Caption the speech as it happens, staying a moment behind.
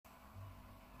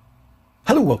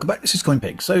Hello, welcome back. This is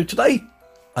CoinPig. So today,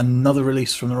 another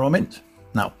release from the Raw Mint.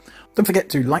 Now, don't forget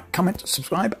to like, comment,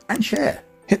 subscribe, and share.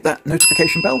 Hit that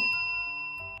notification bell.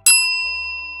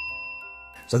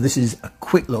 So this is a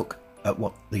quick look at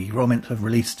what the Raw Mint have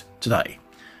released today.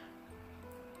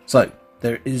 So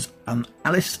there is an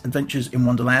Alice Adventures in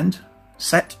Wonderland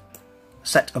set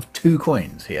of 2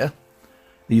 coins here.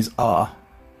 These are,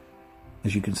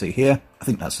 as you can see here, I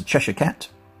think that's the Cheshire Cat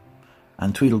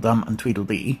and Tweedledum and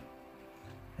Tweedledee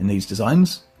in these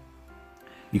designs.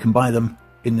 You can buy them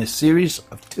in this series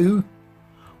of 2,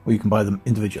 or you can buy them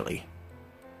individually.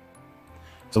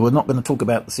 So we're not going to talk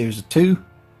about the series of 2,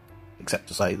 except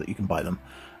to say that you can buy them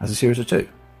as a series of 2.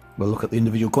 We'll look at the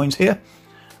individual coins here,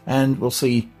 and we'll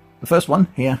see the first one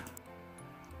here.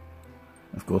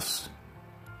 Of course,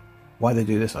 why they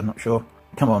do this, I'm not sure.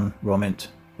 Come on, Raw Mint.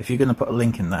 If you're going to put a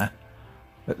link in there,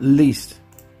 at least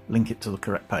link it to the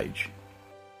correct page.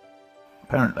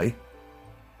 Apparently,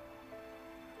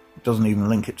 it doesn't even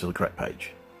link it to the correct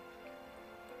page.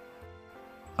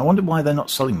 I wonder why they're not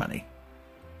selling many.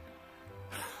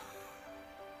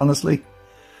 Honestly,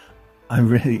 I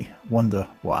really wonder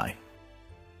why.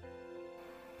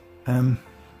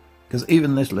 Because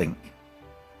even this link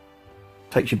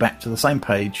takes you back to the same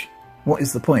page. What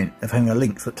is the point of having a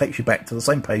link that takes you back to the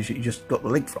same page that you just got the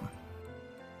link from?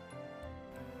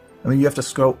 I mean, you have to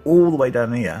scroll all the way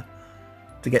down here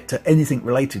to get to anything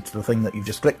related to the thing that you've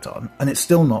just clicked on, and it's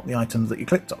still not the items that you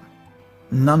clicked on.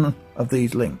 None of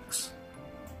these links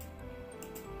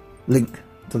link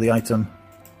to the item,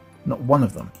 not one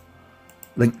of them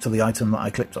link to the item that I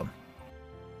clicked on.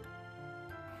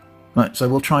 Right, so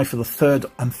we'll try for the third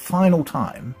and final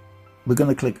time. We're going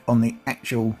to click on the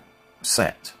actual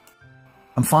set,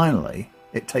 and finally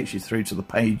it takes you through to the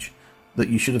page that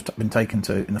you should have been taken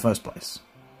to in the first place.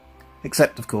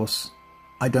 Except, of course,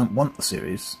 I don't want the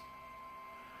series.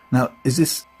 Now, is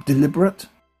this deliberate?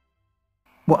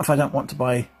 What if I don't want to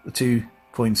buy the 2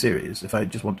 coin series, if I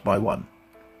just want to buy one?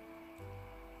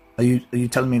 Are you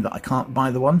telling me that I can't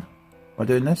buy the one by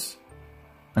doing this?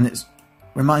 And it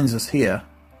reminds us here,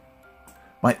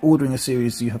 by ordering a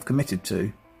series you have committed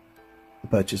to the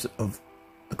purchase of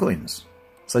the coins.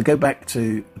 So go back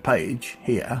to the page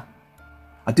here.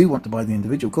 I do want to buy the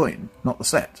individual coin, not the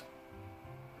set.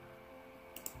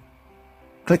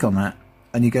 Click on that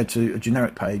and you go to a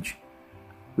generic page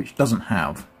which doesn't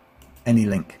have any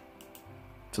link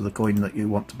to the coin that you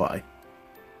want to buy.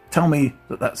 Tell me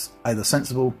that that's either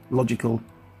sensible, logical,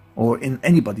 or in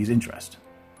anybody's interest.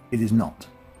 It is not.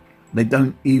 They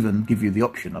don't even give you the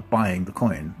option of buying the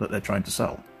coin that they're trying to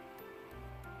sell.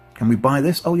 Can we buy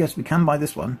this? Oh yes, we can buy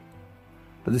this one.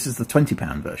 But this is the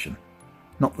 £20 version,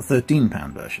 not the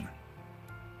 £13 version.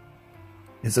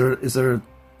 Is there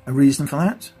a reason for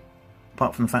that?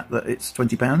 Apart from the fact that it's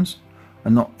 £20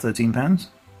 and not £13?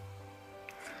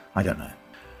 I don't know.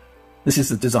 This is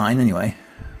the design anyway.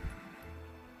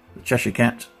 The Cheshire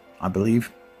Cat, I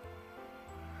believe,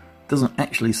 doesn't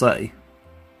actually say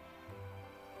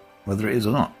whether it is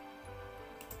or not.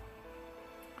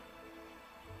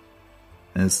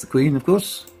 There's the Queen, of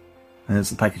course.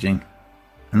 There's the packaging.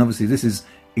 And obviously this is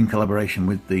in collaboration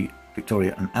with the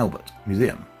Victoria and Albert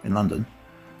Museum in London.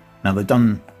 Now they've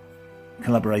done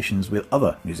collaborations with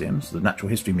other museums, the Natural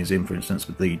History Museum for instance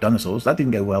with the dinosaurs. That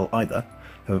didn't go well either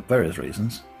for various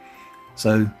reasons.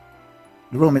 So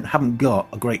the Raw Mint haven't got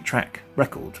a great track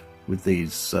record with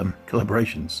these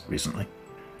collaborations recently.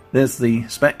 There's the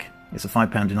spec. It's a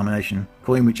 £5 denomination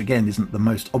coin, which again isn't the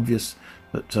most obvious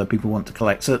that people want to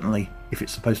collect, certainly if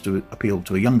it's supposed to appeal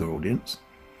to a younger audience.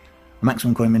 A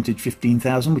maximum coin mintage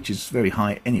 15,000, which is very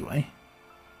high anyway.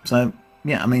 So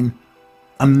yeah, I mean,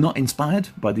 I'm not inspired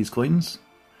by these coins.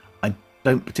 I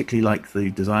don't particularly like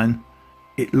the design.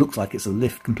 It looks like it's a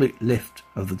complete lift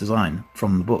of the design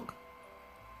from the book.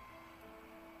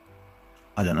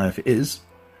 I don't know if it is,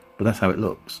 but that's how it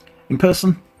looks. In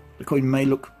person, the coin may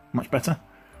look much better,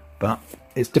 but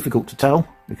it's difficult to tell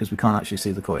because we can't actually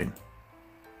see the coin.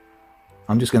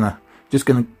 I'm just gonna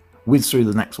whiz through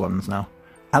the next ones now.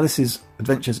 Alice's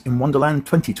Adventures in Wonderland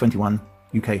 2021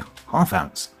 UK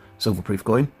half-ounce silver-proof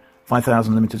coin.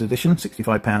 5,000 limited edition,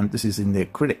 £65. This is in the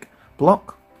acrylic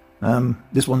block.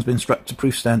 This one's been strapped to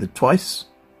proof standard twice.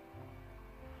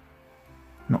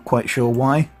 Not quite sure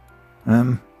why.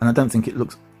 And I don't think it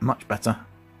looks much better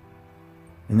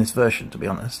in this version, to be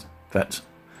honest. In fact,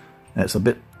 it's a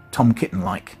bit Tom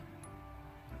Kitten-like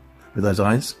with those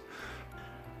eyes.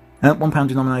 £1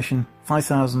 denomination,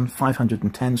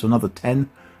 5,510, so another 10.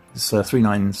 It's 3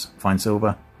 9s fine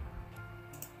silver.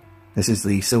 This is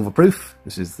the silver proof.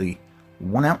 This is the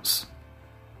 1 ounce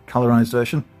colorized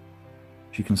version,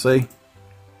 as you can see.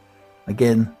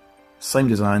 Again, Same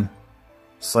design,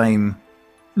 same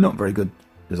not very good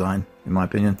design in my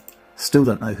opinion. Still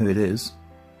don't know who it is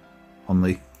on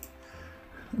the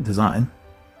design.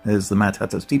 There's the Mad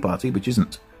Hatter's Tea Party, which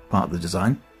isn't part of the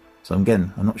design. So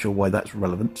again, I'm not sure why that's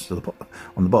relevant to the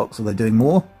on the box. Are they doing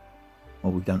more?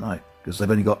 Well, we don't know, because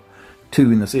they've only got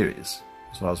 2 in the series,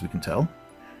 as far as we can tell.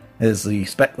 There's the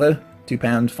spec though,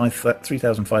 £2,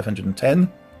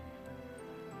 3,510.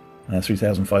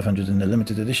 3,500 in the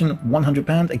limited edition.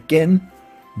 £100, again,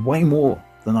 way more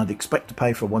than I'd expect to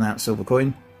pay for a 1 ounce silver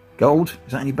coin. Gold,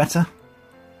 is that any better?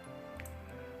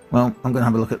 Well, I'm going to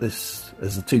have a look at this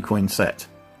as a 2 coin set,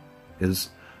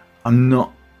 because I'm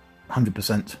not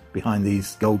 100% behind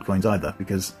these gold coins either,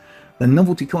 because they're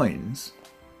novelty coins,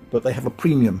 but they have a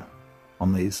premium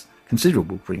on these,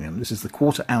 considerable premium. This is the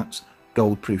 1/4 ounce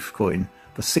gold proof coin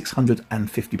for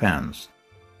 £650.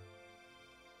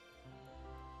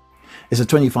 It's a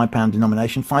 £25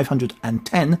 denomination,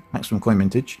 510 maximum coin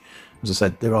mintage. As I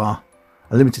said, there are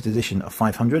a limited edition of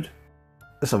 500.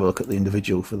 Let's have a look at the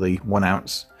individual for the 1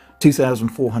 ounce,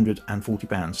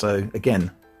 £2,440. So again,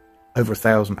 over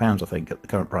 £1,000 I think at the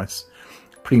current price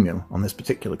premium on this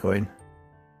particular coin.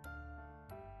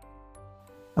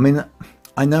 I mean,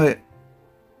 I know it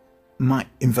might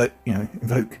invoke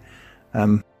the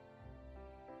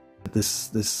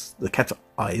cat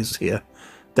eyes here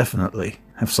definitely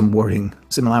have some worrying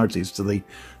similarities to the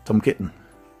Tom Kitten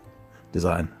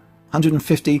design.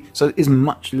 150, so it is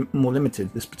much more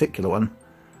limited, this particular one,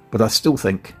 but I still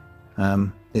think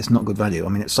it's not good value. I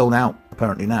mean, it's sold out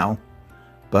apparently now,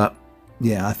 but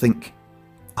yeah, I think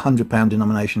 £100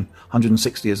 denomination,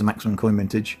 160 is a maximum coin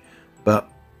mintage, but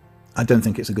I don't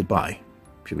think it's a good buy,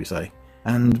 should we say.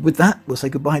 And with that, we'll say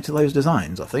goodbye to those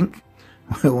designs, I think.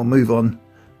 We'll move on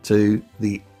to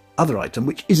the other item,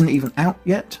 which isn't even out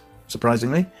yet,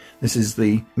 surprisingly. This is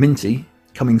the Minty,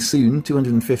 coming soon,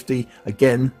 250.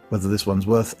 Again, whether this one's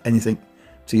worth anything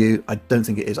to you, I don't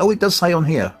think it is. Oh, it does say on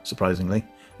here, surprisingly.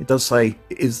 It does say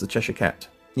it is the Cheshire Cat.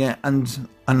 Yeah, and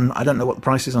I don't know what the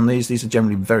price is on these. These are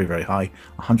generally very, very high.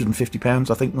 £150,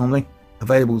 I think, normally.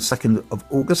 Available 2nd of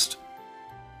August.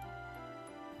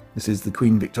 This is the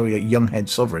Queen Victoria Younghead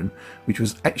Sovereign, which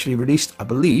was actually released, I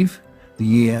believe, the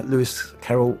year Lewis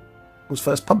Carroll was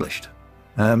first published.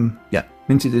 Yeah,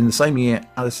 minted in the same year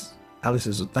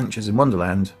Alice's Adventures in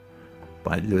Wonderland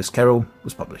by Lewis Carroll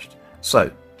was published. So,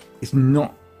 it's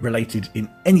not related in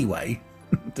any way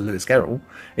to Lewis Carroll,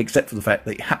 except for the fact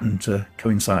that it happened to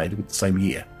coincide with the same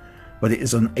year. But it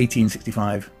is an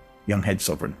 1865 Younghead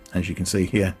Sovereign, as you can see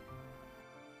here.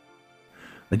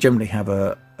 They generally have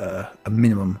a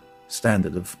minimum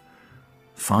standard of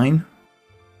fine.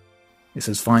 It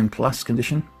says fine plus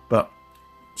condition, but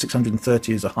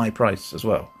 630 is a high price as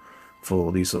well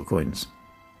for these sort of coins.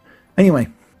 Anyway,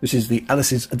 this is the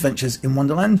Alice's Adventures in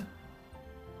Wonderland.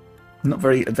 Not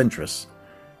very adventurous,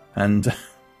 and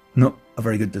not a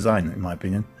very good design in my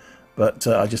opinion, but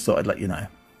I just thought I'd let you know.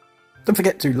 Don't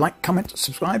forget to like, comment,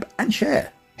 subscribe and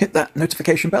share. Hit that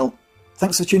notification bell.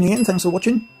 Thanks for tuning in, thanks for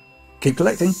watching. Keep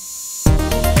collecting.